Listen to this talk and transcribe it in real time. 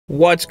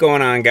What's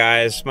going on,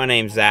 guys? My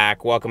name's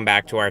Zach. Welcome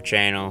back to our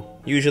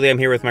channel. Usually I'm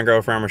here with my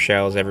girlfriend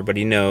Rochelle, as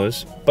everybody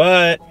knows,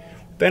 but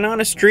been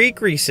on a streak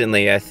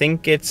recently. I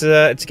think it's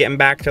getting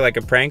back to like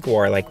a prank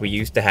war like we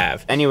used to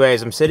have.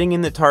 Anyways, I'm sitting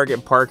in the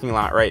Target parking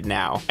lot right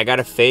now. I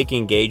got a fake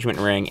engagement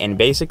ring, and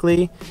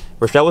basically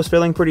Rochelle was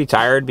feeling pretty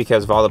tired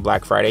because of all the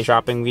Black Friday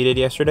shopping we did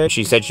yesterday.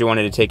 She said she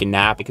wanted to take a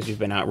nap because we've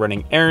been out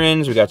running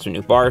errands. We got some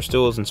new bar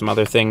stools and some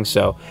other things.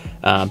 So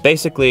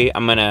basically,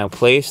 I'm gonna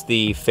place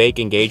the fake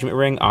engagement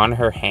ring on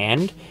her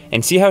hand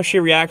and see how she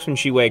reacts when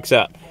she wakes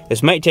up.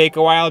 This might take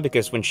a while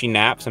because when she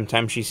naps,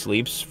 sometimes she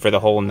sleeps for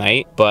the whole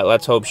night, but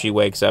let's hope she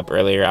wakes up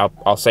earlier.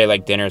 I'll say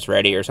like dinner's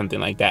ready or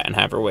something like that and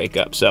have her wake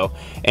up. So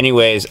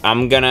anyways,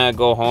 I'm gonna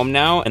go home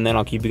now and then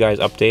I'll keep you guys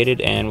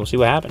updated and we'll see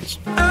what happens.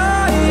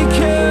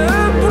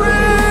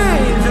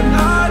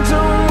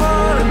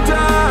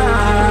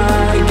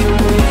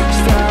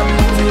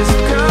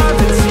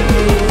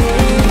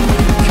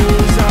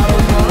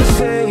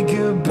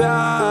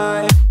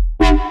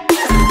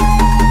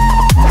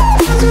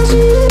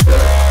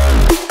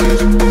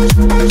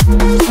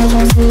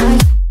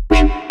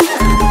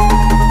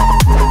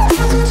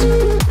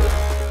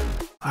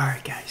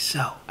 Alright guys,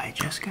 so I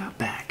just got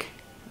back.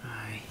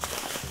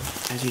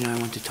 As you know, I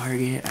went to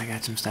Target. I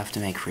got some stuff to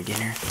make for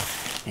dinner.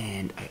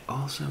 And I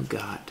also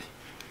got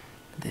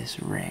this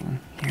ring.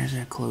 Here's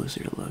a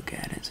closer look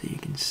at it so you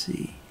can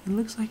see. It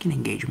looks like an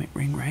engagement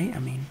ring, right? I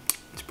mean,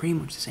 it's pretty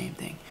much the same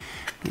thing.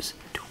 It was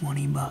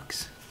 20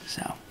 bucks.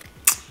 So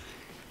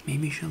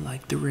maybe she'll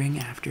like the ring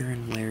after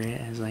and wear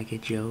it as like a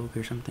joke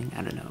or something.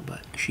 I don't know,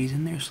 but she's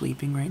in there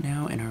sleeping right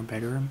now in our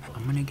bedroom.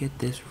 I'm gonna get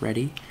this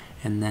ready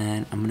and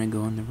then I'm gonna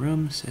go in the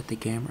room, set the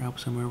camera up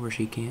somewhere where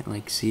she can't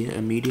like see it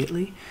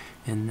immediately,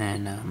 and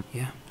then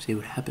yeah, see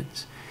what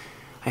happens.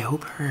 I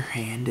hope her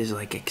hand is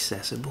like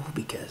accessible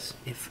because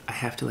if I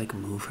have to like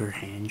move her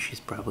hand, she's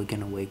probably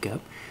gonna wake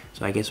up.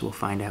 So I guess we'll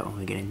find out when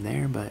we get in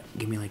there, but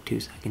give me like 2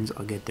 seconds,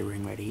 I'll get the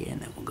ring ready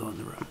and then we'll go in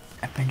the room.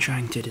 I've been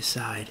trying to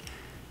decide,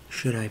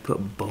 should I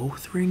put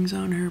both rings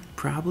on her?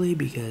 Probably,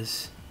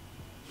 because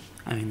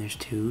I mean there's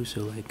 2,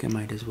 so like I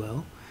might as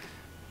well.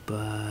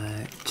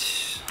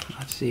 But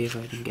let's see if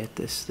I can get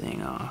this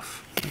thing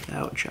off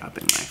without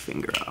chopping my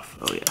finger off.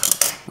 Oh yeah.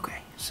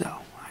 Okay, so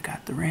I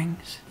got the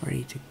rings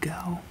ready to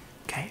go.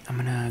 Okay, I'm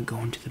gonna go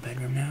into the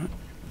bedroom now.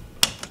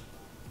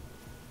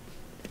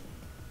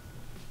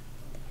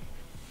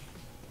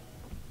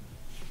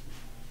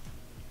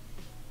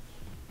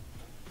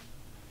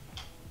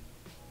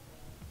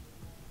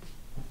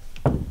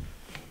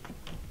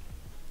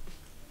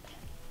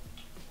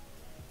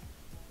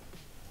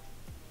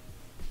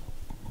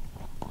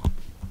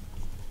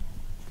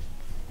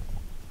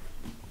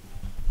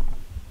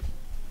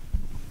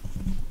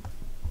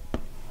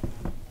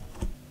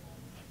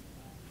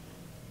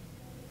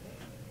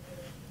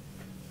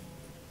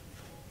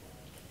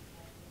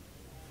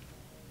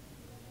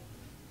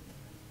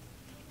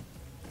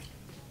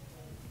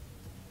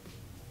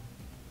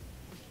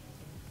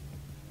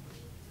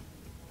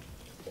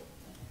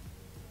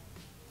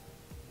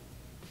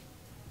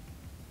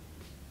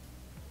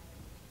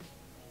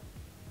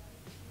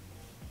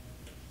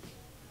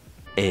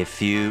 A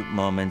few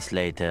moments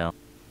later.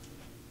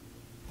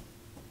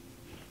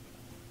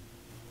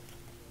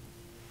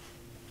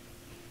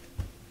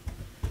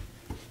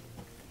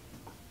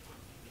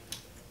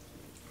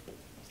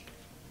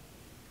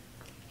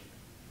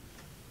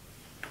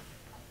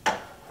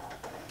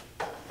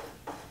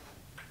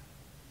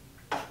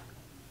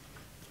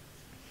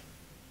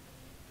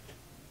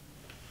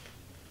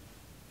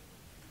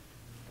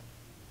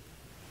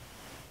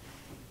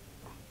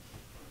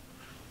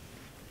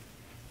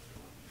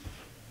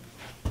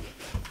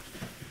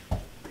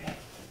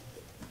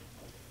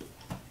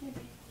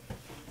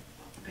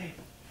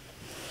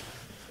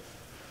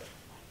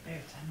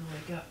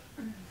 Wake up.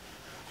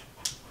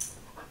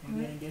 You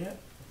gonna get up?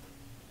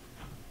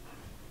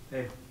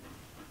 Babe.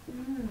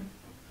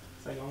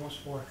 It's like almost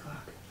 4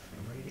 o'clock.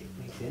 I'm ready to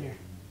make dinner.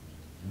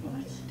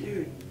 What?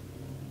 Dude.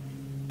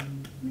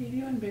 What are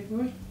you doing, big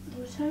boy?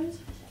 What time is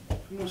it?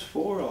 It's almost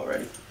 4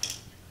 already.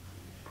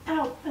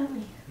 Ow, Billy.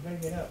 You gotta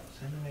get up. It's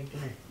time to make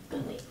dinner.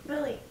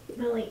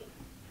 Billy.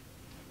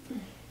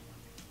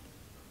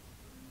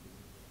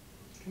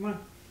 Come on.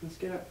 Let's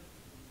get up.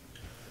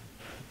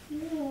 I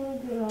don't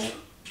want to get up.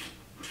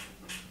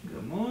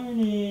 Good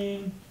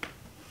morning.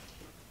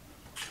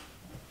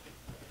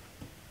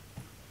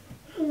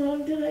 How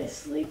long did I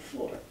sleep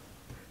for?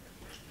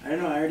 I don't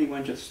know. I already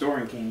went to the store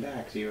and came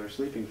back, so you were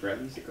sleeping for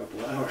at least a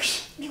couple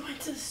hours. You went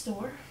to the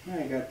store? Yeah,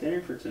 I got dinner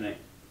for tonight.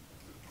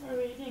 What are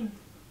we eating?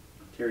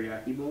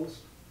 Teriyaki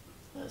bowls.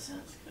 That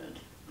sounds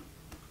good.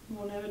 You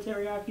want to have a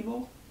teriyaki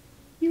bowl?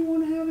 You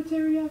want to have a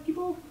teriyaki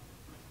bowl?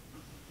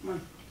 Come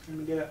on. Let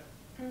me get up.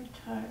 I'm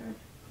tired.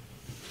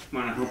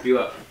 Come on, I'll help you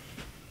up.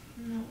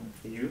 No.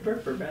 Did you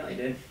burp or Bentley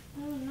did?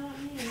 No, not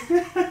me.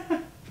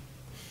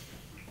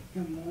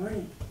 Good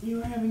morning. You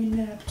were having a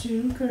nap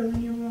too,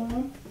 curling your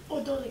mom?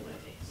 Oh, don't lick my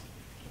face.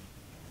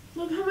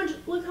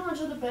 Look how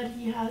much of the bed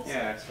he has.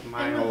 Yeah, it's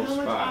my and whole look how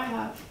much I spot.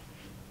 have.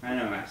 I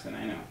know, Aston,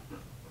 I know.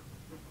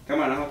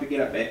 Come on, I'll help you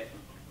get up, babe.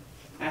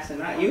 Asa,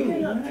 not you.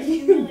 Okay, look, Not give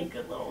me you. like a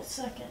little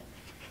second.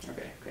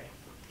 Okay, okay.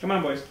 Come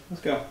on, boys.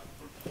 Let's go.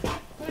 Wait,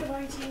 why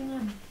are you taking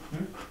them?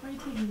 Hmm? Why are you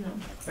taking them?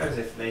 Because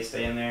if they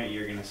stay in there,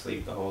 you're gonna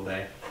sleep the whole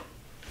day.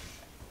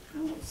 I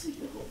won't sleep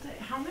the whole day.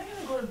 How am I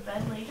gonna go to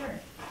bed later?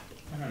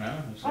 I don't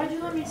know. Why'd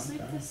you let me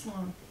sleep this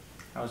long?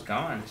 I was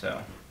gone,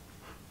 so.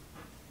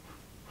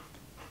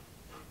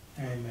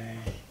 Hey, man.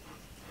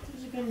 It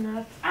was a good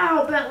nap.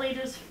 Ow, Bentley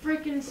just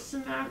freaking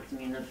smacked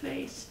me in the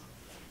face.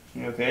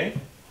 You okay?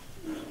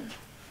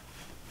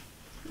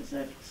 Because I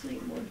have to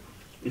sleep more.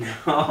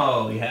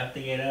 No, you have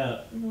to get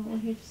up. No,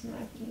 he just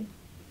smacked me.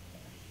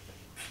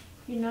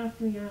 He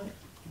knocked me out.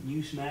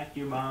 You smacked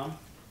your mom?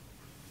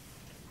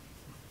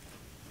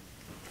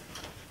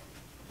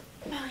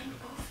 Belly,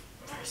 move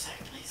for a sec,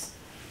 please.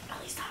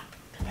 Belly, stop.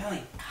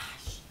 Belly.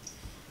 Gosh.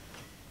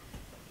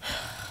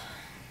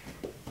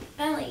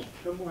 Belly.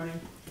 Good morning.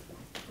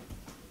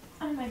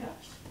 Oh my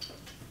gosh.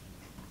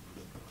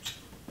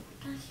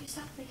 Belly, you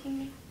stop licking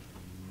me.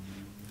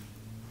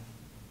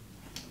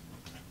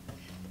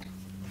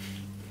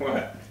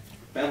 What?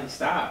 Belly,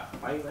 stop.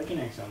 Why are you licking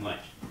her so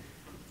much?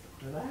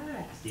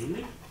 Relax,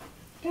 dude.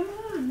 Come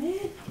on, man.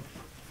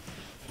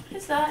 What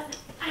is that?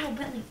 Ow,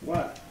 Bentley.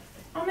 What?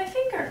 On my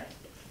finger.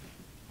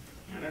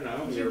 I don't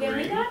know. Did your you get me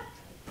ring? that?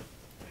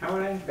 How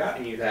would I have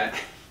gotten you that?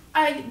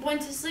 I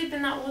went to sleep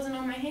and that wasn't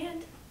on my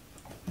hand.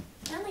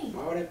 Belly.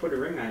 Why would I put a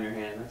ring on your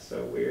hand? That's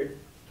so weird.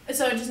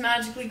 So it just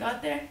magically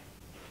got there?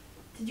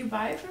 Did you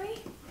buy it for me?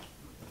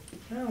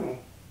 No.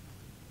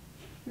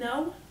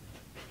 No?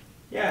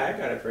 Yeah, I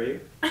got it for you.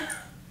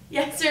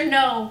 Yes or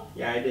no?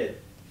 Yeah, I did.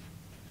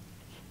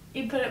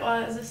 You put it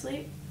while I was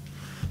asleep?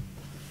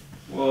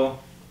 Well,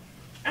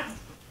 Ah.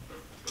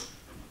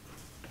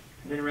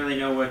 I didn't really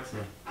know what to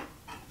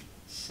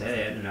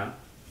say. I don't know.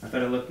 I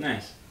thought it looked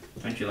nice.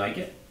 Don't you like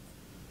it?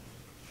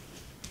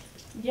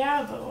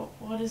 Yeah, but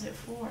what is it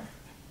for?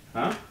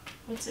 Huh?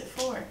 What's it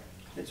for?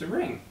 It's a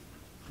ring.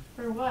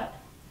 For what?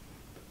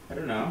 I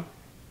don't know.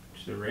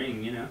 Just a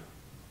ring, you know.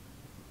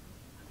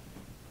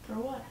 For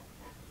what?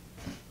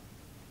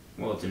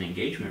 Well, it's an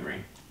engagement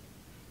ring.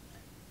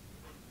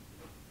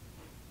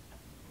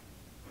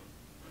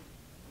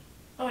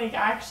 Oh, like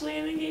actually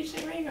an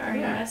engagement ring? Or are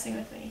you Yeah. messing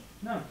with me?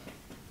 No.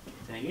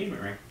 It's an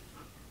engagement ring.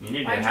 You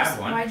need Why'd to you, have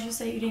one. why'd you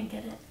say you didn't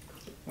get it?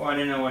 Well, I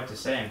didn't know what to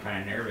say. I'm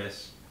kind of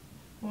nervous.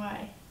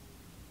 Why?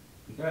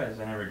 Because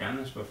I've never done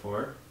this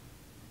before.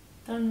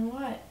 Done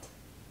what?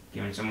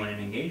 Giving someone an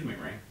engagement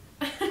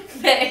ring.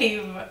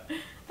 Babe,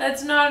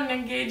 that's not an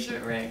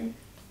engagement ring.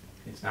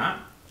 It's not?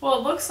 Well,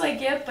 it looks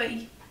like it, but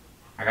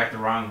I got the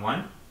wrong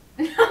one?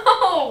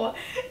 no,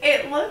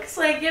 it looks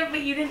like it, but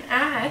you didn't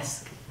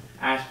ask.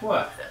 Ask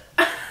what?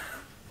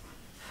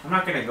 I'm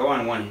not going to go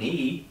on one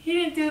knee. You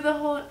didn't do the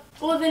whole.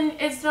 Well, then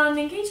it's not an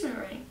engagement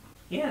ring.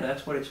 Yeah,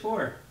 that's what it's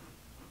for.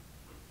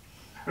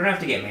 We don't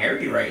have to get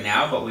married right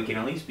now, but we can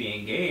at least be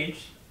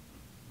engaged.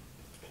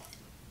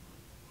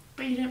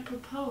 But you didn't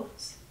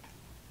propose.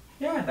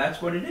 Yeah,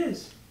 that's what it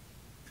is.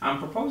 I'm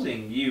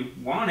proposing. You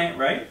want it,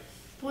 right?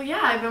 Well, yeah,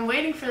 I've been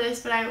waiting for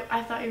this, but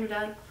I thought you would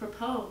like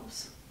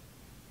propose.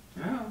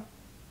 No.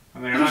 I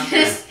mean, I'm not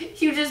gonna...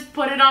 You just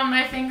put it on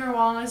my finger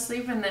while I'm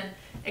asleep and then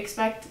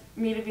expect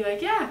me to be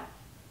like, yeah.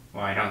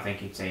 Well, I don't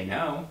think you'd say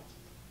no.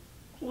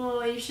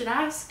 Well, you should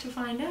ask to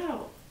find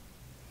out.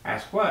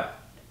 Ask what?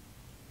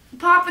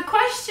 Pop the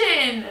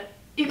question!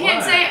 You can't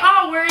What? say,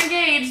 oh, we're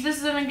engaged, this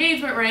is an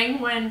engagement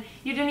ring, when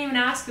you didn't even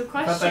ask a I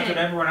question. thought that's what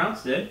everyone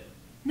else did.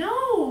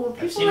 No,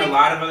 people I've seen like... a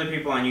lot of other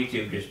people on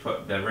YouTube just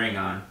put the ring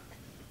on.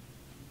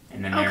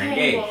 And then they're Okay,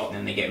 engaged. well- And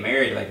then they get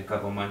married like a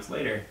couple months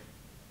later.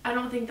 I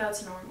don't think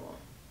that's normal.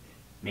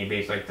 Maybe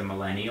it's like the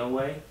millennial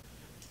way.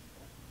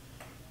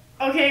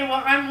 Okay,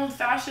 well, I'm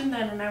old-fashioned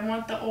then, and I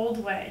want the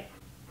old way.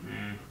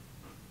 Mm.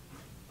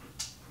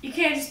 You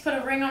can't just put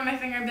a ring on my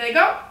finger and be like,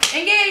 oh,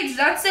 engaged,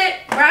 that's it,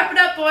 wrap it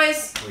up,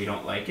 boys. Well, you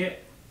don't like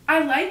it?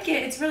 I like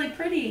it, it's really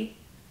pretty.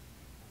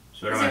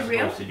 So what Is am I it real?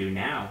 supposed to do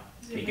now?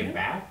 Is it Take real? it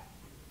back?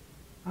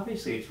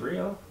 Obviously it's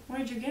real.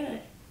 Where'd you get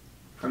it?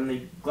 From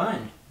the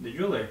Glenn, the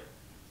jeweler.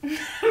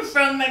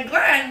 From the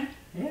Glenn.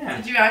 Yeah.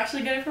 Did you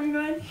actually get it from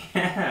Glenn?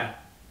 Yeah.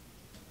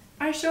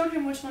 I showed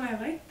him which one I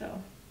liked,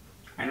 though.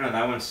 I know,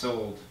 that one's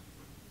sold.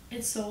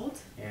 It's sold.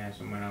 Yeah,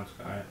 someone else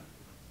got it.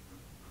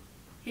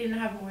 He didn't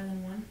have more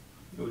than one.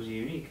 It was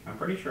unique. I'm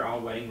pretty sure all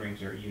wedding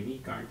rings are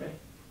unique, aren't they?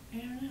 I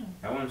don't know.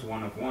 That one's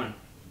one of one.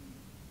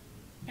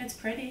 It's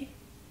pretty.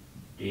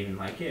 Do you even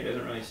like it? It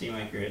doesn't really seem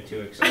like you're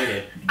too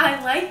excited.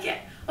 I like it.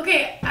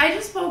 Okay, I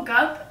just woke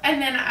up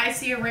and then I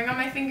see a ring on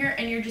my finger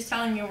and you're just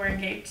telling me we're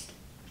engaged.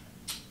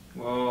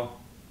 Well,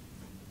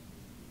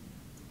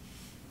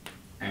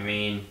 I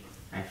mean,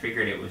 I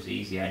figured it was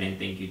easy. I didn't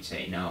think you'd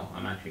say no.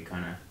 I'm actually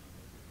kind of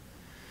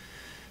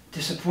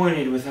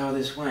disappointed with how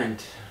this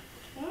went.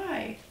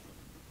 Why?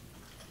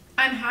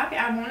 I'm happy.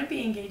 I want to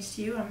be engaged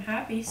to you. I'm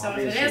happy. So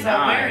Obviously if it is, I'll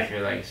not. wear If it.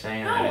 you're like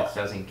saying No. that it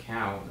doesn't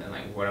count, then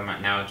like what am I?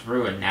 Now it's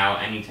ruined. Now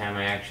anytime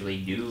I actually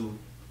do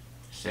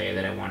say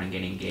that I want to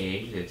get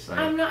engaged, it's like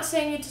I'm not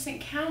saying it doesn't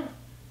count.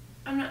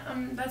 I'm not.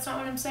 That's not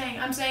what I'm saying.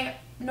 I'm saying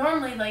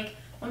normally, like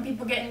when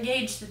people get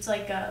engaged, it's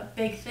like a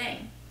big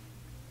thing.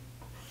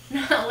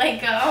 Not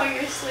like, oh,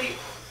 you're asleep.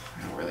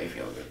 I don't really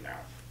feel good now.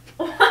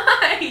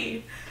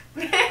 Why?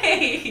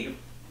 Babe.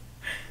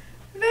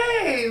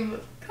 Babe,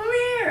 come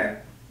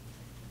here.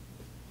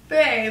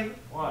 Babe,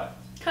 What?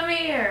 come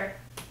here.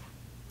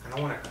 I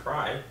don't want to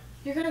cry.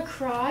 You're gonna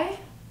cry?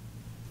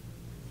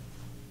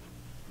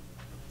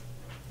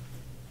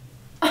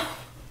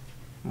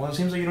 Well, it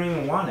seems like you don't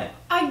even want it.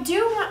 I do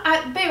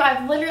want, babe,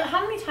 I've literally,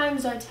 how many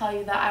times do I tell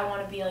you that I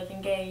want to be like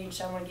engaged,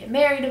 I want to get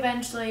married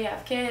eventually,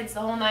 have kids,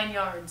 the whole 9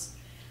 yards.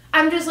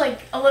 I'm just like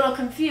a little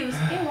confused.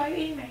 Ew, why are you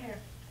eating my hair?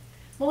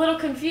 I'm a little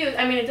confused.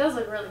 I mean, it does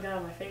look really good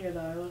on my finger though,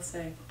 I will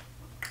say.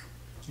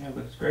 Yeah, it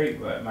looks great,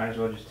 but might as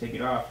well just take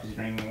it off because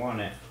you don't even want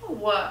it. Oh,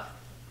 what?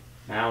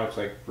 Now it's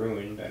like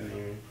ruined. I don't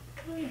even.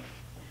 Come here.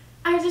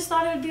 I just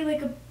thought it would be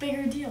like a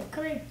bigger deal.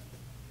 Come here.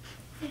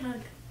 Give me a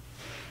hug.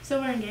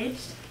 So we're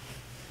engaged?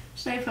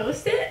 Should I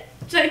post it?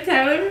 Should I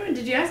tell everyone?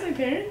 Did you ask my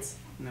parents?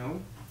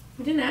 No.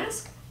 You didn't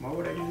ask? Why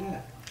would I do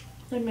that?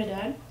 Like my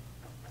dad?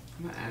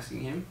 I'm not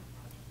asking him.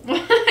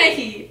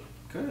 Why?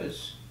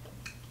 Because.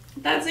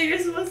 That's what you're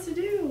supposed to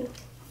do.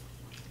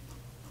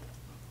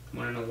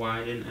 Want to know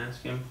why I didn't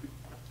ask him?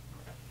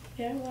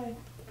 Yeah, why?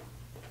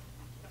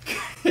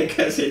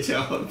 Because it's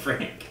all a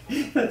prank.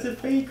 That's a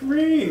fake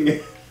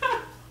ring.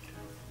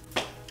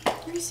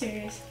 Are you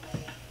serious?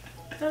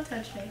 Don't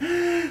touch me.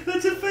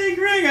 That's a fake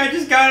ring. I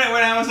just got it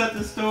when I was at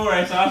the store.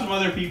 I saw some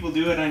other people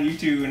do it on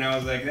YouTube, and I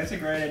was like, that's a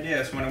great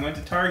idea. So when I went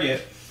to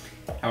Target,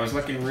 I was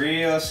looking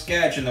real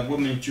sketch in the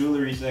women's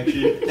jewelry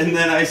section, and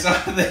then I saw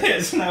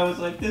this, and I was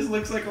like, this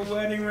looks like a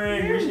wedding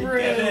ring. You're We should rude.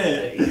 get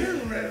it. You're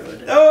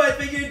rude. Oh, I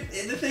figured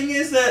the thing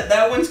is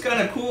that one's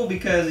kind of cool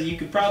because you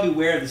could probably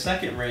wear the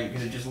second ring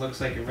because it just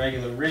looks like a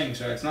regular ring,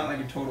 so it's not like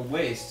a total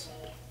waste.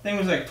 Thing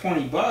was like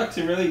 $20.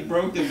 It really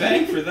broke the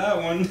bank for that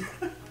one.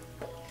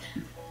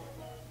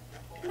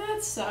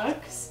 That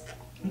sucks.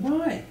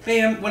 Why?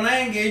 Hey, when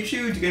I engage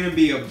you, it's gonna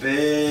be a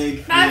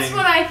big That's thing.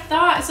 what I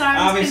thought, so I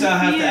was Obviously, I'll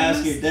have to ask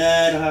your confused.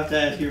 dad. I'll have to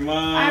ask your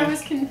mom. I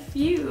was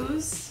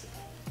confused.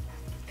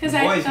 Because The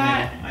I boys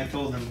thought... knew. I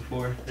told them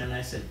before, and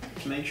I said,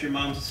 make sure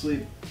mom's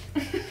asleep.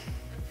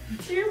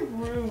 You're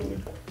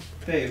rude.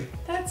 Babe.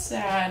 That's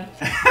sad.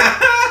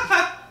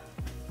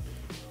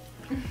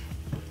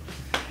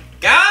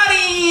 Got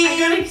I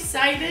got him!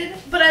 excited,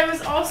 but I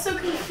was also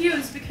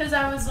confused because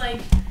I was like,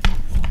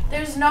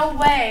 there's no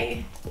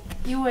way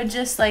you would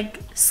just like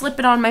slip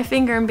it on my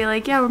finger and be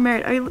like, yeah, we're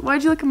married.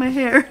 Why'd you look at my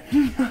hair?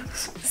 Got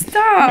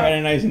Stop.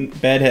 a nice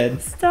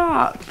bedhead.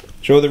 Stop.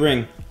 Show the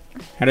ring.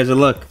 How does it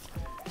look?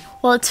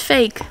 Well, it's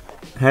fake.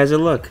 How does it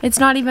look? It's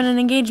not even an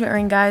engagement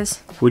ring,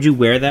 guys. Would you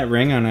wear that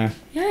ring on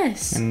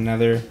Yes.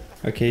 another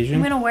occasion?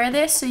 I'm gonna wear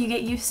this so you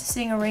get used to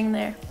seeing a ring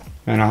there.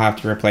 And I'll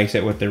have to replace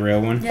it with the real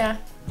one? Yeah.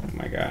 Oh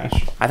my gosh.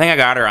 I think I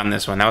got her on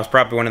this one. That was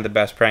probably one of the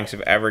best pranks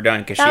I've ever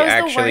done because she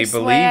That was actually the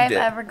worst way I've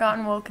believed it. ever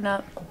gotten woken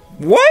up.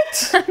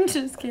 What? I'm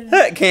just kidding.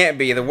 That can't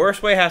be. The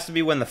worst way has to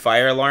be when the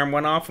fire alarm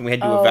went off and we had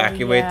to Oh,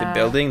 evacuate the yeah.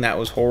 building. That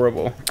was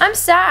horrible. I'm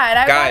sad.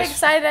 I Guys, got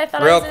excited. I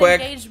thought real I was quick.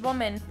 an engaged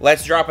woman.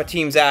 Let's drop a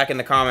Team Zach in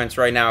the comments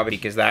right now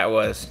because that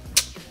was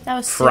That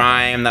was super.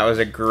 prime. That was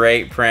a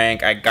great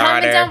prank. I got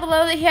Comment her. down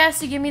below that he has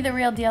to give me the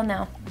real deal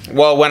now.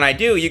 Well, when I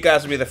do, you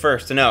guys will be the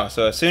first to know.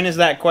 So as soon as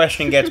that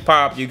question gets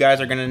popped, you guys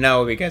are going to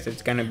know because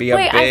it's going to be a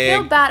Wait, big I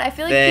feel bad. I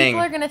feel like thing.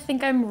 people are gonna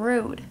think I'm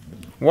rude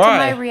Why?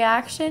 to my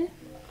reaction.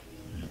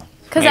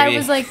 Because I Maybe-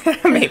 was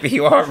like, maybe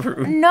you are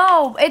rude.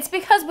 no, it's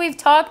because we've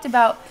talked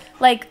about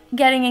like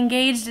getting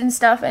engaged and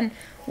stuff, and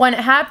when it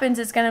happens,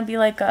 it's gonna be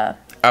like a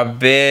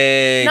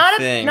big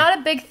thing. not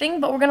a big thing,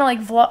 but we're gonna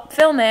like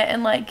film it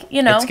and like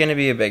It's going to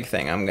be a big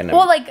thing. I'm going to...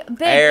 well, like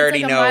big. I already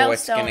it's like a know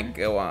what's milestone. going to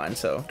go on,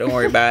 so don't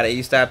worry about it.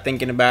 You stop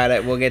thinking about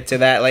it. We'll get to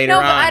that later No,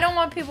 on. but I don't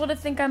want people to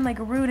think I'm like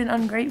rude and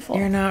ungrateful.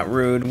 You're not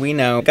rude. We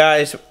know.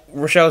 Guys,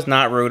 Rochelle's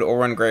not rude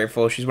or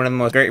ungrateful. She's one of the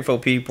most grateful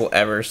people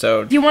ever,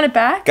 so... Do you want it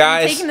back?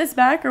 Guys, Are you taking this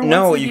back or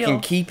No, what's the you deal? can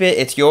keep it.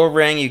 It's your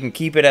ring. You can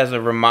keep it as a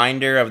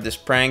reminder of this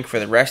prank for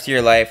the rest of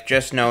your life,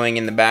 just knowing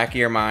in the back of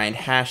your mind,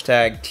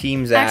 hashtag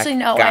Team Zach Actually,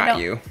 no, I got don't.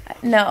 you.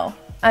 No,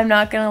 I'm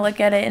not gonna look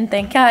at it and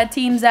think, God,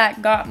 Team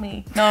Zach got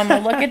me. No, I'm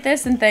gonna look at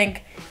this and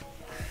think,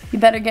 you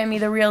better get me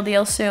the real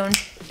deal soon.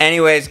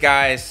 Anyways,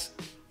 guys,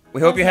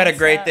 we hope you had a That's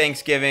great sad.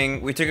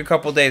 Thanksgiving. We took a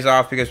couple days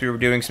off because we were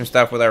doing some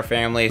stuff with our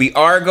family. We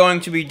are going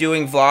to be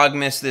doing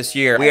Vlogmas this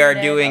year. We are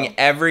There you doing go.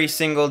 every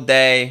single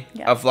day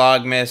Yeah. of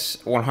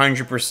Vlogmas,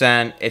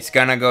 100%. It's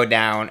gonna go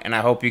down, and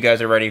I hope you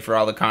guys are ready for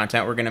all the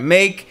content we're gonna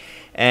make.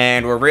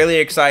 And we're really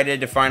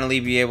excited to finally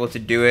be able to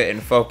do it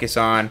and focus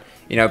on,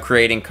 you know,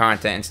 creating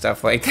content and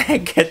stuff like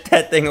that. Get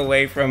that thing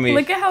away from me.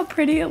 Look at how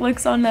pretty it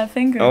looks on that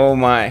finger. Oh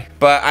my.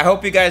 But I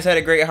hope you guys had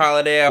a great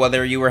holiday.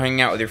 Whether you were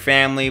hanging out with your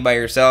family, by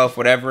yourself,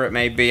 whatever it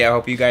may be, I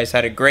hope you guys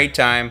had a great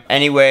time.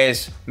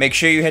 Anyways, make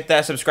sure you hit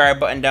that subscribe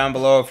button down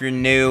below if you're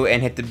new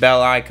and hit the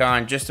bell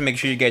icon just to make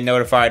sure you get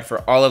notified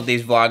for all of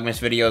these Vlogmas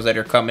videos that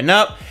are coming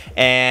up.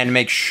 And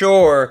make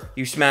sure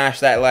you smash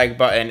that like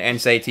button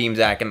and say Team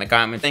Zach in the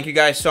comments. Thank you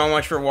guys so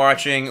much for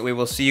watching. We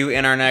will see you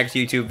in our next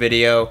YouTube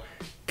video.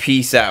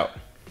 Peace out.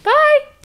 Bye!